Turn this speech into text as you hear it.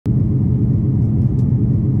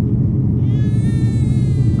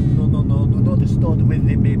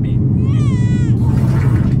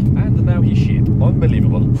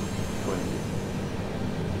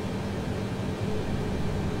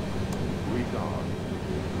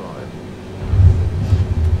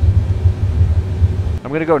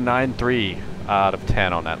I'm gonna go 9.3 out of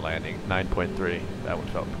 10 on that landing. 9.3. That one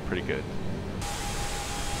felt pretty good.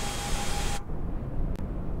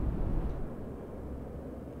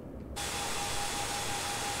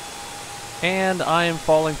 And I am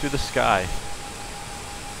falling through the sky.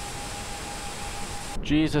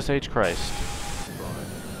 Jesus H. Christ.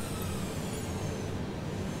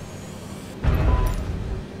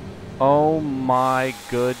 Oh my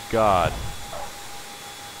good God.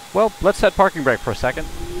 Well, let's set parking brake for a second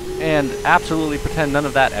and absolutely pretend none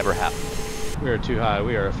of that ever happened. We are too high.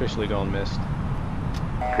 We are officially going missed.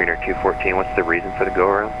 Greener 214, what's the reason for the go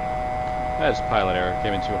around? That is pilot error.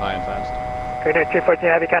 Came in too high and fast. Greener 214,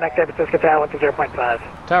 heavy contact San Francisco Tower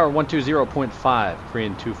 120.5. Tower 120.5,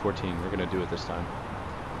 Korean 214. We're going to do it this time.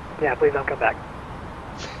 Yeah, please don't come back.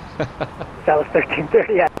 Dallas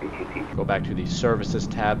 1330, yeah. Go back to the services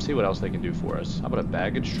tab, see what else they can do for us. How about a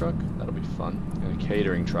baggage truck? That'll be fun. And a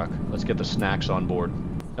catering truck. Let's get the snacks on board.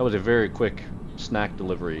 That was a very quick snack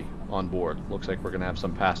delivery on board. Looks like we're going to have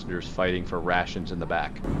some passengers fighting for rations in the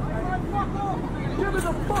back.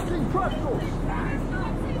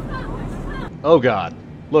 Oh God.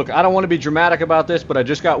 Look, I don't want to be dramatic about this, but I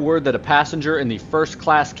just got word that a passenger in the first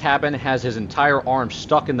class cabin has his entire arm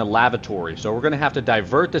stuck in the lavatory. So we're going to have to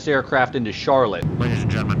divert this aircraft into Charlotte. Ladies and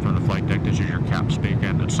gentlemen from the flight deck, this is your cap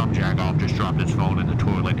speaking. Some jagoff just dropped his phone in the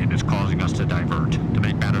toilet and is causing us to divert. To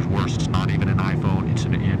make matters worse, it's not even an iPhone, it's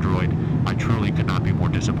an Android. I truly could not be more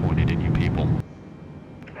disappointed in you people.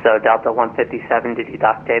 So Delta 157, did you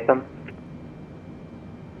duct tape him?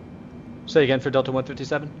 Say again for Delta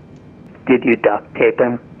 157? Did you duct tape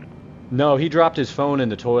him? No, he dropped his phone in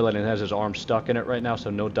the toilet and has his arm stuck in it right now,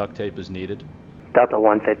 so no duct tape is needed. Delta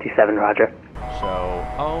 157, roger. So,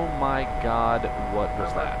 oh my God, what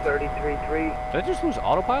was that? 33.3. Did I just lose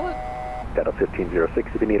autopilot? Delta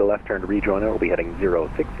 1506, if you need a left turn to rejoin, it will be heading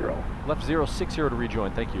 060. Left 060 to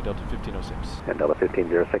rejoin. Thank you, Delta 1506. And Delta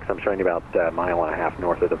 1506, I'm showing you about a mile and a half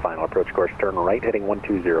north of the final approach course. Turn right, heading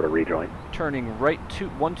 120 to rejoin. Turning right to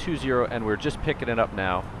 120, and we're just picking it up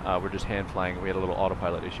now. We're just hand flying. We had a little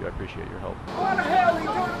autopilot issue. I appreciate your help.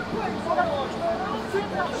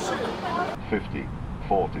 50,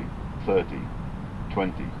 40, 30,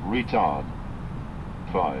 20, retard,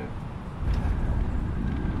 5.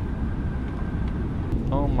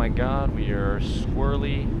 Oh my God, we are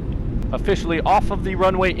swirly. Officially off of the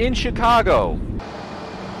runway in Chicago.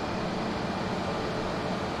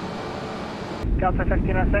 Delta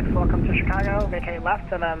 1506, welcome to Chicago. Vacate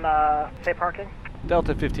left and then stay parking.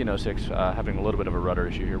 Delta 1506, having a little bit of a rudder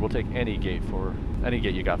issue here. We'll take any gate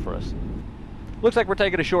you got for us. Looks like we're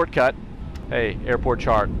taking a shortcut. Hey, airport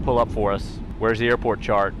chart, pull up for us. Where's the airport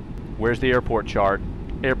chart? Where's the airport chart?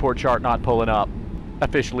 Airport chart not pulling up.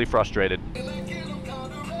 Officially frustrated.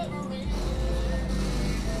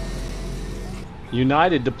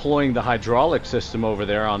 United deploying the hydraulic system over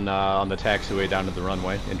there on the taxiway down to the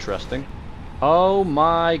runway. Interesting. Oh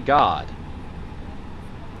my God.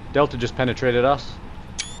 Delta just penetrated us.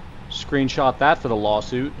 Screenshot that for the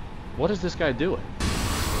lawsuit. What is this guy doing?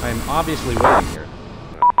 I am obviously waiting here.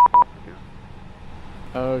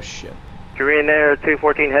 Oh shit. Korean Air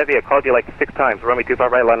 214 Heavy, I called you like 6 times. Run me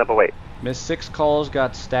 25 right, line up away. Missed 6 calls,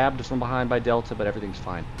 got stabbed from behind by Delta, but everything's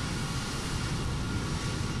fine.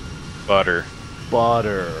 Butter.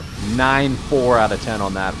 9.4 out of 10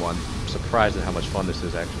 on that one. I'm surprised at how much fun this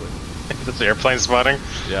is actually. That's airplane spotting?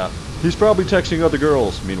 Yeah. He's probably texting other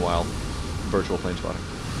girls. Meanwhile, virtual plane spotting.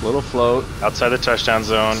 Little float. Outside the touchdown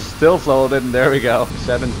zone. Still floated, and there we go.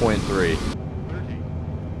 7.3. 30,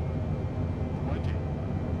 20,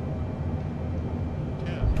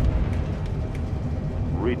 10.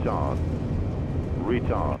 Retard.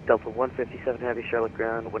 Retard. Delta 157 Heavy, Charlotte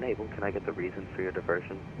ground. When able, can I get the reason for your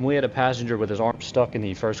diversion? We had a passenger with his arm stuck in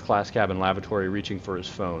the first class cabin lavatory reaching for his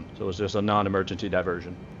phone. So it was just a non-emergency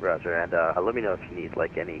diversion. Roger, and let me know if you need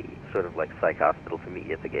like any sort of like psych hospital to meet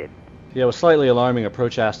you at the gate. Yeah, it was slightly alarming.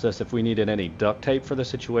 Approach asked us if we needed any duct tape for the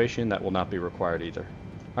situation. That will not be required either.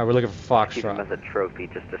 Alright, we're looking for Keep them Foxtrot. as a trophy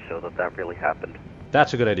just to show that that really happened.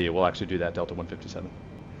 That's a good idea. We'll actually do that, Delta 157.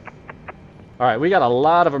 Alright, we got a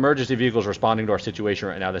lot of emergency vehicles responding to our situation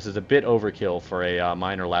right now. This is a bit overkill for a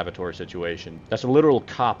minor lavatory situation. That's a literal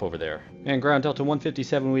cop over there. And ground Delta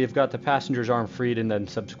 157, we have got the passenger's arm freed and then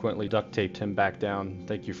subsequently duct taped him back down.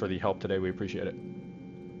 Thank you for the help today. We appreciate it.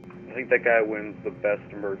 I think that guy wins the best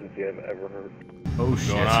emergency I've ever heard. Oh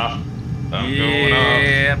shit. Going off. I'm going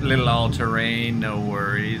Yep, little all-terrain, no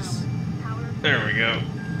worries. off. There we go.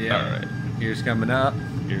 Yeah. Alright. Gear's coming up.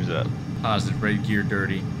 Here's up. Positive brake gear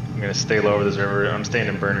dirty. I'm gonna stay low over this river. I'm staying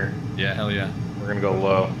in burner. Yeah, hell yeah. We're gonna go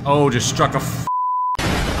low. Oh, just struck a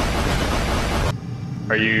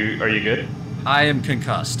Are you good? I am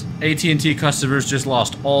concussed. AT&T customers just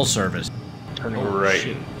lost all service. Turning Oh, right.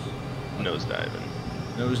 shit. Nosediving.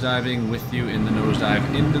 Nosediving with you in the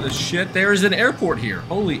nosedive into the shit. There is an airport here.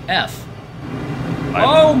 Holy F.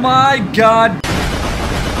 Oh my god.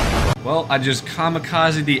 Well, I just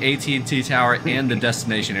kamikazed the AT&T tower and the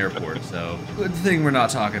destination airport, so good thing we're not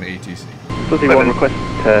talking ATC. 51 request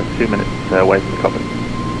 2 minutes away from the company.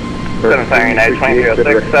 7 United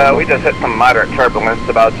 2306, we just hit some moderate turbulence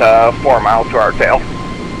about 4 miles to our tail.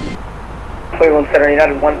 Cleveland Center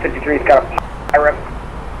United 153's got a pirate.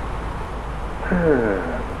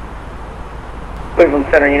 Cleveland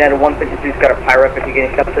Center United 153's got a pirate if you get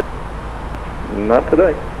accepted. Not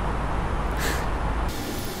today.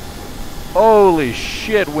 Holy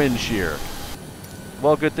shit, wind shear.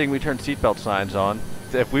 Well, good thing we turned seatbelt signs on.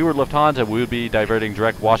 If we were Lufthansa, we would be diverting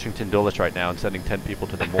direct Washington Dulles right now and sending 10 people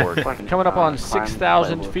to the morgue. Coming up on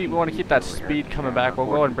 6,000 feet, we want to keep that speed coming back. We'll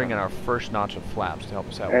go ahead and bring in our first notch of flaps to help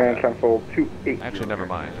us out with And that. control 28. Actually, never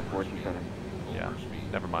mind. Yeah,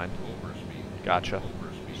 never mind. Gotcha.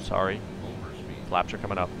 Sorry. Flaps are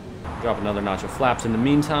coming up. Drop another notch of flaps in the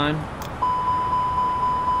meantime.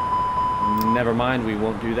 Never mind, we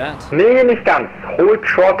won't do that. Nee, nicht ganz. Hold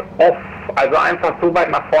short off. Also einfach so weit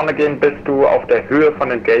nach vorne gehen, bis du auf der Höhe von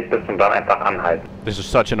dem Gate bist und dann einfach anhalten. This is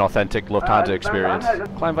such an authentic Lufthansa experience.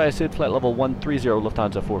 Climb via SID flight level 130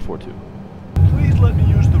 Lufthansa 442. Please let me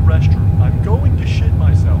use the restroom. I'm going to shit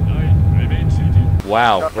myself.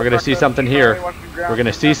 Wow, we're gonna see something here. We're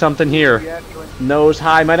gonna see something here. Nose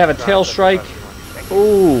high, might have a tail strike.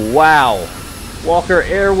 Ooh, wow. Walker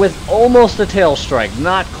Air with almost a tail strike,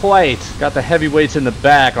 not quite. Got the heavyweights in the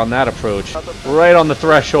back on that approach. Right on the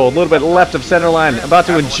threshold, a little bit left of center line, about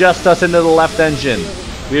to ingest us into the left engine.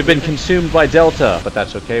 We have been consumed by Delta, but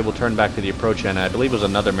that's okay. We'll turn back to the approach, and I believe it was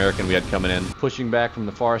another American we had coming in. Pushing back from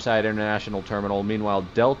the far side International Terminal. Meanwhile,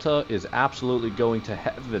 Delta is absolutely going to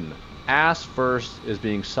heaven. Ass first is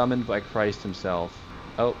being summoned by Christ himself.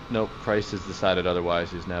 Oh, nope, Christ has decided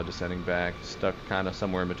otherwise. He's now descending back, stuck kind of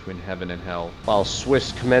somewhere in between heaven and hell. While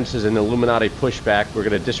Swiss commences an Illuminati pushback, we're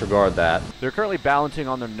going to disregard that. They're currently balancing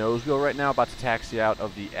on their nose wheel right now, about to taxi out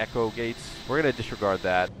of the Echo gates. We're going to disregard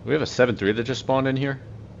that. We have a 7-3 that just spawned in here.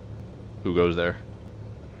 Who goes there?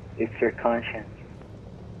 It's your conscience.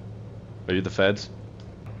 Are you the feds?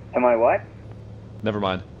 Am I what? Never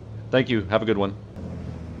mind. Thank you. Have a good one.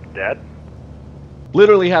 Dad?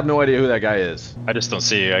 Literally have no idea who that guy is. I just don't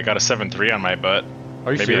see you. I got a 7-3 on my butt.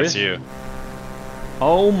 Are you Maybe serious? that's you.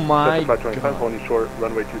 Oh my god. 525, holding short,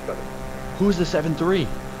 runway 27. Who's the 7-3?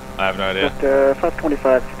 I have no idea.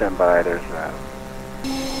 525, stand by, there's that.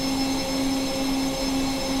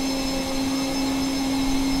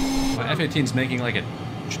 My F-18's making like a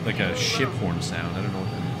ship horn sound. I don't know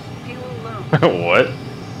what that is. What?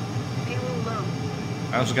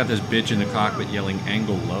 I also got this bitch in the cockpit yelling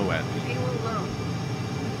 "angle low" at me.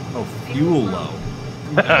 Oh, fuel low.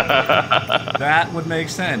 That would make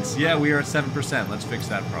sense. Yeah, we are at 7%. Let's fix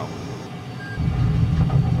that problem.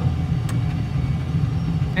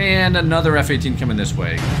 And another F-18 coming this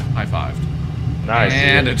way. High-fived. Nice.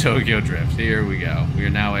 And dude. a Tokyo Drift. Here we go. We are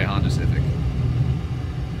now a Honda Civic.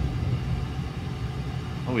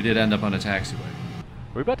 Oh, we did end up on a taxiway.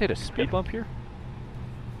 Are we about to hit a speed bump here?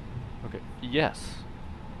 Okay, yes.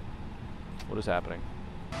 What is happening?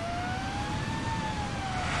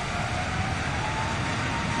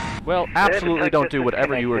 Well, absolutely don't do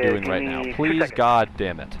whatever you are doing right now. Please, God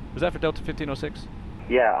damn it. Was that for Delta 1506?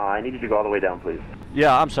 Yeah, I need you to go all the way down, please.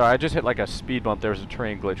 Yeah, I'm sorry. I just hit like a speed bump. There was a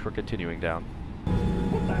train glitch. We're continuing down.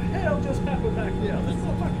 What the hell just happened back there? This is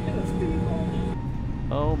a fucking hit a speed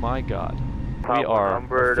bump. Oh my God. We are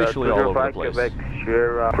officially all over the place.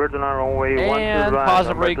 Birds on our own way. And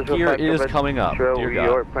positive rate gear is coming up. Dear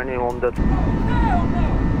God. Hell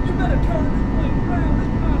no! You better turn this plane around.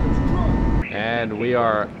 This pilot's drunk. And we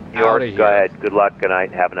are York, out of here. go ahead. Good luck. Good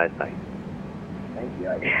night. Have a nice night. Thank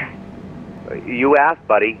you. You asked,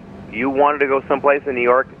 buddy. You wanted to go someplace in New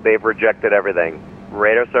York. They've rejected everything.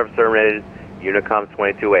 Radar service terminated. Unicom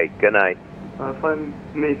 22-8. Good night. If I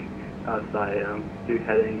make outside, do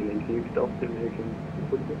heading, then can you stealth to American?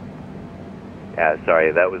 Yeah,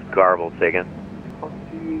 sorry. That was garbled. Say again. Talk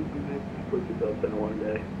to you put yourself in one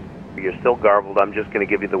day. You're still garbled. I'm just going to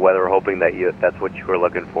give you the weather, hoping that that's what you were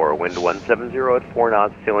looking for. Wind 170 at 4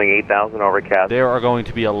 knots, ceiling 8,000 overcast. There are going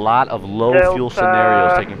to be a lot of low Delta. fuel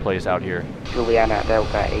scenarios taking place out here. Juliana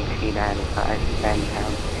Delta 1895, 10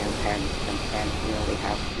 pounds and 10, we only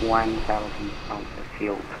have 1,000 pounds of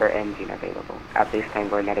fuel per engine available. At this time,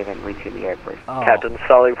 we're not even reaching the airport. Oh. Captain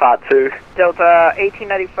Sully, Part 2. Delta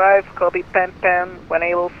 1895, copy Pan Pan. When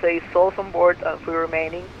able, say souls on board and crew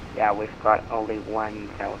remaining. Yeah, we've got only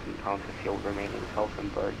 1,000 pounds of fuel remaining.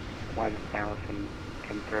 Falkenberg,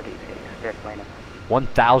 1,036. Direct lineup.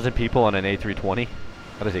 1,000 people on an A320?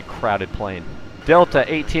 That is a crowded plane. Delta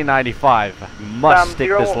 1895 must stick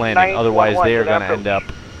this landing, otherwise they are going to end up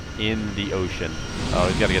in the ocean. Oh,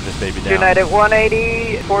 he's got to get this baby down. United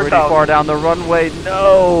 180, 4,000. Pretty far down the runway.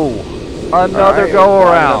 No! Another Right, go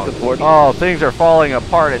around. Oh, things are falling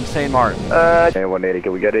apart in St. Martin. Hey, 180,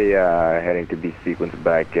 can we get a heading to B sequence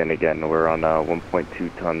back in again? We're on 1.2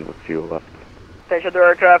 tons of fuel left. Station to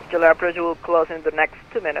aircraft, July approach will close in the next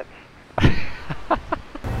 2 minutes.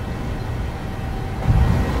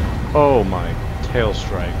 Oh my tail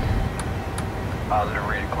strike. Positive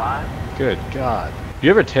rate of climb. Good God. Do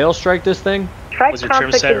you ever tail strike this thing? Try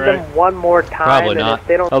contacting them one more time. Probably and not. If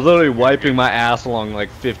they don't I was literally wiping my ass along like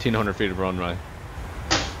 1,500 feet of runway.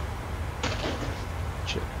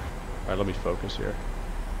 Shit. Alright, let me focus here.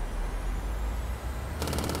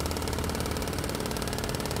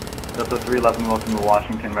 Delta 311, welcome to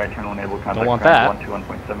Washington, right turn enable contact. Don't want that.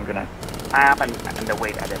 121.7, good night. I'm on the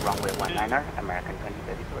way at the runway 19er, American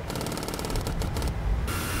 2033.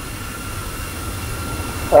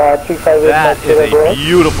 That is a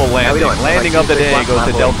beautiful landing. Landing of the day goes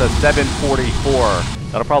to Delta 744.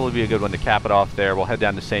 That'll probably be a good one to cap it off there. We'll head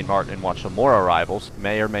down to St. Martin and watch some more arrivals.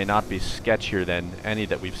 May or may not be sketchier than any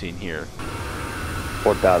that we've seen here.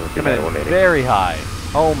 4,000. Coming in very high.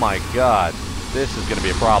 Oh my God. This is going to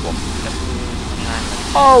be a problem.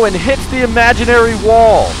 Oh, and hits the imaginary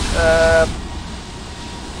wall.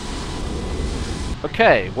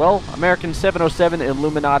 Okay, well, American 707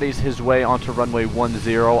 Illuminati's his way onto runway 10.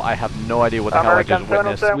 I have no idea what the hell I just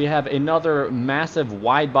witnessed. We have another massive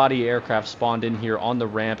wide-body aircraft spawned in here on the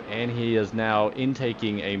ramp, and he is now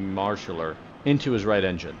intaking a marshaller into his right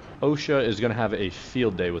engine. OSHA is going to have a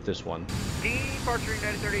field day with this one. Departure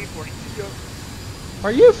United 38, go.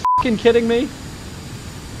 Are you f***ing kidding me?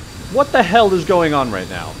 What the hell is going on right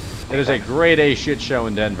now? It is a grade A shit show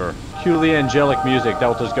in Denver. Cue the angelic music,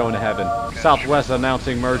 Delta's going to heaven. Southwest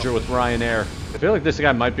announcing merger with Ryanair. I feel like this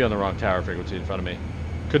guy might be on the wrong tower frequency in front of me.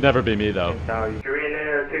 Could never be me though.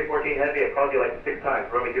 Ryanair 214 Heavy, I called you like 6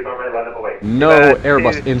 times. Romeo 2 right, line up away. No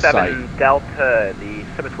Airbus in sight. Delta, the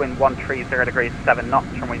Civic Wind 130 degrees 7 knots,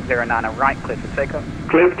 runway 09 right, clear for takeoff.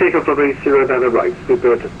 Clear for takeoff, runway 09 right,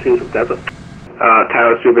 super 27 Delta.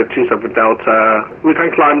 Tower super 27 Delta. We can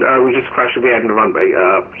climb, we just crashed at the end of the runway,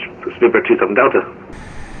 super 27 Delta.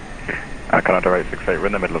 Canada 868, we're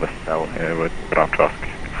in the middle of a cell here. We'd have to ask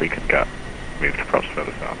if we can get moved across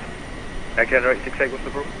further south. Canada 868, what's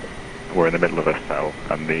the problem? We're in the middle of a cell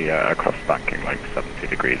and the aircraft's banking like 70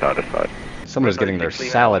 degrees either side. Someone is getting their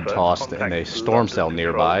salad tossed in a storm cell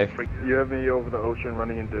nearby. You have me over the ocean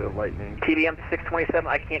running into lightning. TDM 627,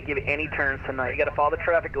 I can't give any turns tonight. You gotta follow the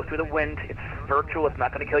traffic, go through the wind. It's virtual, it's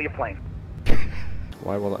not gonna kill your plane.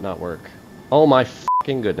 Why will it not work? Oh my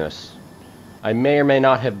fucking goodness. I may or may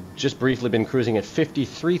not have just briefly been cruising at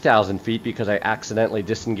 53,000 feet because I accidentally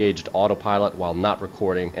disengaged autopilot while not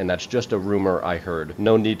recording, and that's just a rumor I heard.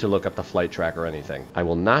 No need to look up the flight track or anything. I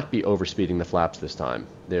will not be overspeeding the flaps this time.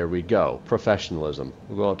 There we go. Professionalism.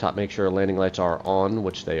 We'll go up top, make sure landing lights are on,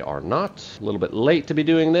 which they are not. A little bit late to be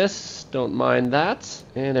doing this. Don't mind that.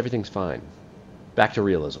 And everything's fine. Back to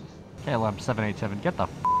realism. KLM 787, get the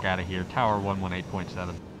f*** out of here. Tower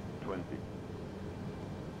 118.7. 20.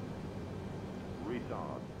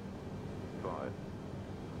 Retard. 5.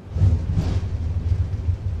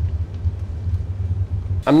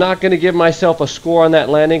 I'm not going to give myself a score on that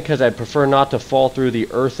landing because I'd prefer not to fall through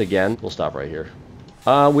the earth again. We'll stop right here.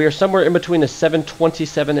 We are somewhere in between a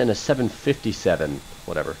 727 and a 757.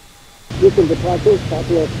 Whatever. Houston departure,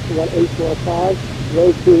 Southwest 1845,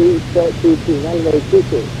 road to runway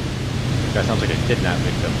 22. That sounds like a kidnap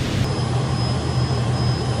victim.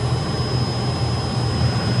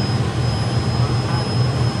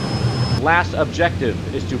 Last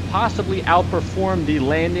objective is to possibly outperform the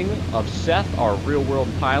landing of Seth, our real-world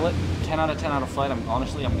pilot. 10 out of 10 on a flight.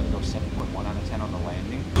 Honestly, I'm going to go 7.1 out of 10 on the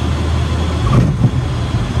landing.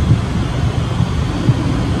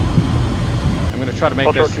 I'm going to try to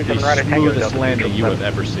make this the smoothest landing you have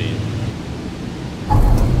ever seen.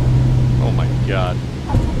 Oh my god.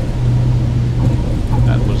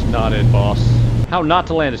 That was not it, boss. How not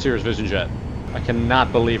to land a Cirrus Vision jet. I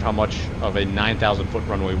cannot believe how much of a 9,000 foot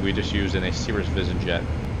runway we just used in a Cirrus Vision jet.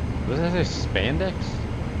 Was that a spandex?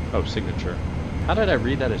 Oh, signature. How did I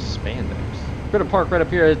read that as spandex? We're going to park right up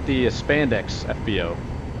here at the spandex FBO.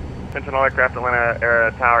 Sentinel aircraft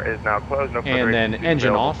Atlanta tower is now closed. No and then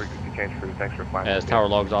engine off change crew. Thanks for flying. as tower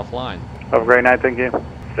logs offline. Have a great night, thank you.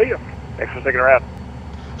 See ya. Thanks for sticking around.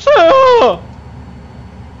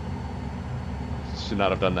 should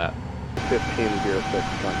not have done that. 1506,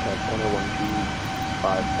 contact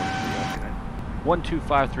 10125.3.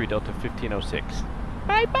 1253 Delta 1506.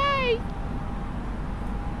 Bye-bye!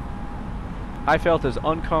 I felt as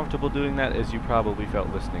uncomfortable doing that as you probably felt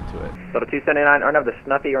listening to it. Delta 279, earn of the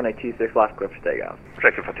Snuffy, earn a 26 last clear for takeoff.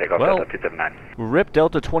 Projected for takeoff, Well, Delta 279. RIP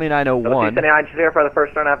Delta 2901. Delta 279, just verify the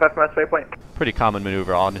first turn FFMS waypoint. Pretty common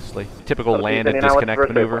maneuver, honestly. Typical Delta land and 279, what's the disconnect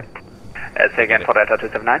first maneuver. Say again for Delta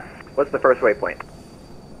 279. What's the first waypoint?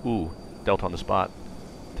 Ooh, Delta on the spot.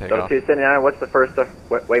 Take Delta off. 279, what's the first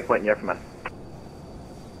waypoint in your FMS?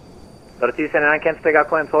 Delta 279, cancel takeoff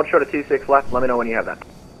claims, hold short of 26 left, let me know when you have that.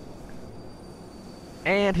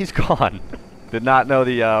 And he's gone. Did not know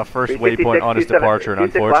the first 356, waypoint on his 27, departure,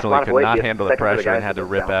 and 26 unfortunately left, could not wait, handle the seconds for the pressure and guys had to to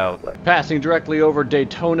rip down. out. Passing directly over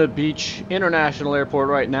Daytona Beach International Airport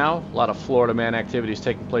right now. A lot of Florida man activities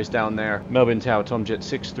taking place down there. Melbourne Tower, Tomjet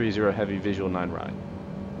 630 Heavy, visual 9 right.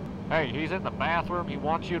 Hey, he's in the bathroom. He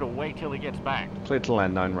wants you to wait till he gets back. Cleared to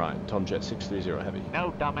land 9 right, Tomjet 630 Heavy.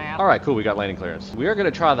 No, dumbass. Alright, cool, we got landing clearance. We are going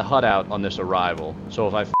to try the HUD out on this arrival, so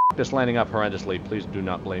if I f this landing up horrendously, please do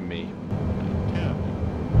not blame me.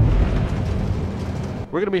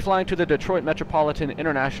 We're going to be flying to the Detroit Metropolitan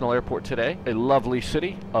International Airport today. A lovely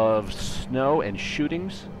city of snow and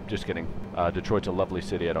shootings. Just kidding. Detroit's a lovely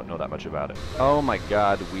city. I don't know that much about it. Oh my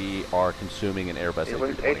god, we are consuming an Airbus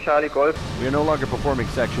A320. We are no longer performing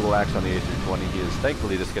sexual acts on the A320. He is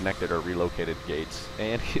thankfully disconnected or relocated gates.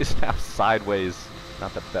 And he is now sideways.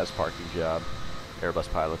 Not the best parking job.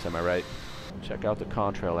 Airbus pilots, am I right? Check out the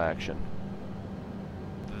contrail action.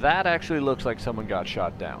 That actually looks like someone got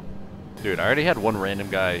shot down. Dude, I already had one random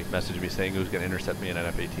guy message me saying he was going to intercept me in an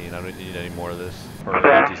F-18. I don't need any more of this. Per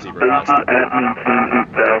ATC request. Admin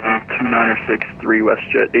 2963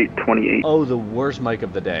 WestJet 828. Oh, the worst mic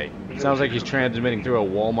of the day. Sounds like he's transmitting through a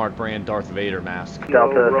Walmart brand Darth Vader mask.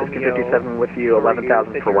 Delta 1657 with you,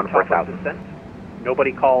 11,000 for 14,000.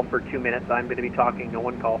 Nobody call for 2 minutes. I'm going to be talking. No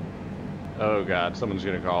one call. Oh god, someone's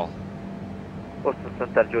going to call.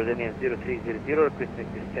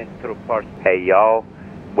 Hey, y'all.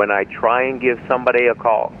 When I try and give somebody a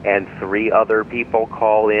call and 3 other people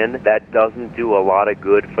call in, that doesn't do a lot of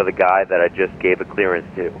good for the guy that I just gave a clearance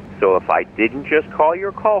to. So if I didn't just call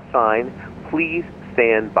your call sign, please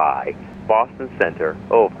stand by. Boston Center,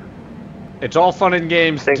 over. It's all fun and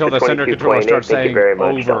games until the center controller starts saying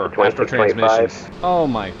over after transmissions. Oh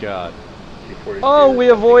my god. Oh, we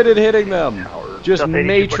avoided hitting them. Just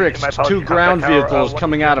matrixed 2 ground vehicles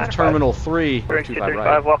coming out of Terminal 3.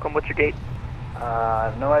 235, welcome, what's your gate? I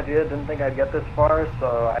have no idea, didn't think I'd get this far,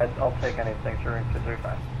 so I'll take anything, sure,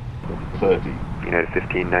 235. 30. United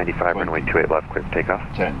 1595, runway 28 left, clear for takeoff.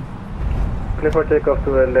 10. Clear for takeoff to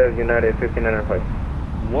left, United 1595.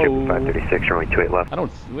 Whoa. 536, runway 28 left.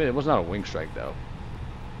 It was not a wing strike though.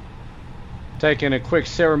 Taking a quick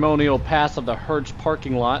ceremonial pass of the Hertz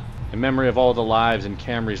parking lot in memory of all the lives and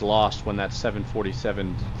Camrys lost when that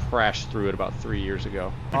 747 crashed through it about 3 years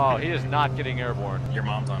ago. Oh, he is not getting airborne. Your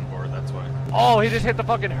mom's on board, that's why. Oh, he just hit the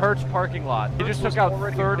fucking Hertz parking lot. He just took out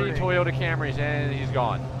 30 Toyota Camrys and he's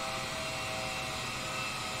gone.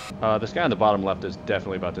 This guy on the bottom left is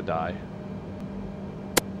definitely about to die.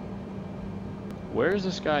 Where is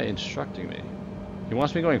this guy instructing me? He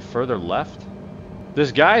wants me going further left?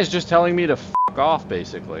 This guy is just telling me to f*** off,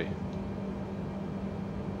 basically.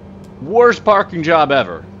 Worst parking job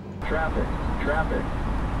ever. Traffic.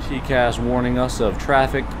 TCAS warning us of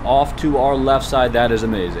traffic off to our left side. That is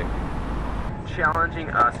amazing. Challenging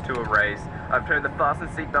us to a race. I've turned the fasten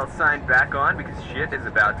seatbelt sign back on because shit is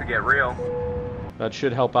about to get real. That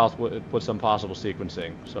should help out with some possible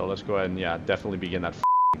sequencing. So let's go ahead and, yeah, definitely begin that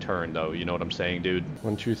turn, though. You know what I'm saying, dude?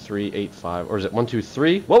 12385, or is it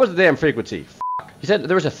 123? What was the damn frequency? He said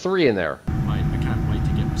there was a 3 in there. Mate, I can't wait to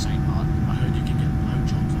get the same part. I heard you can get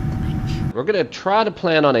blowjobs on the beach. We're gonna try to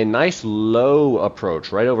plan on a nice low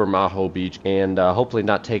approach right over Maho Beach and hopefully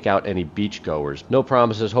not take out any beachgoers. No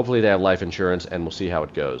promises. Hopefully they have life insurance, and we'll see how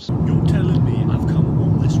it goes. You're telling me I've come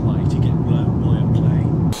all this way to get blown by a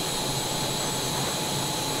plane?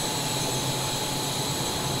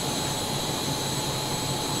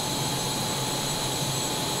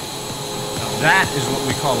 That is what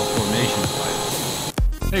we call a formation fight.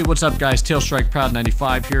 Hey, what's up guys? Tailstrike Proud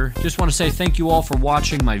 95 here. Just want to say thank you all for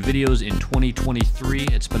watching my videos in 2023.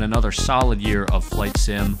 It's been another solid year of flight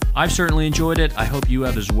sim. I've certainly enjoyed it. I hope you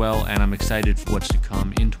have as well, and I'm excited for what's to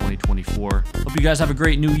come in 2024. Hope you guys have a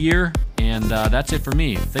great new year, and that's it for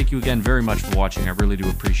me. Thank you again very much for watching. I really do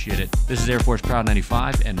appreciate it. This is Air Force Proud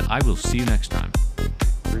 95, and I will see you next time.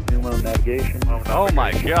 Resume on navigation. Oh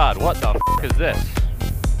my god, what the f*** is this?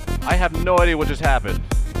 I have no idea what just happened.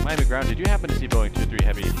 Miami ground, did you happen to see Boeing 23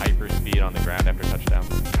 Heavy hyperspeed on the ground after touchdown?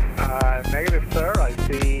 Negative, sir. I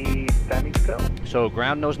see standing still. So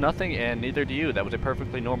ground knows nothing, and neither do you. That was a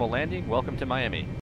perfectly normal landing. Welcome to Miami.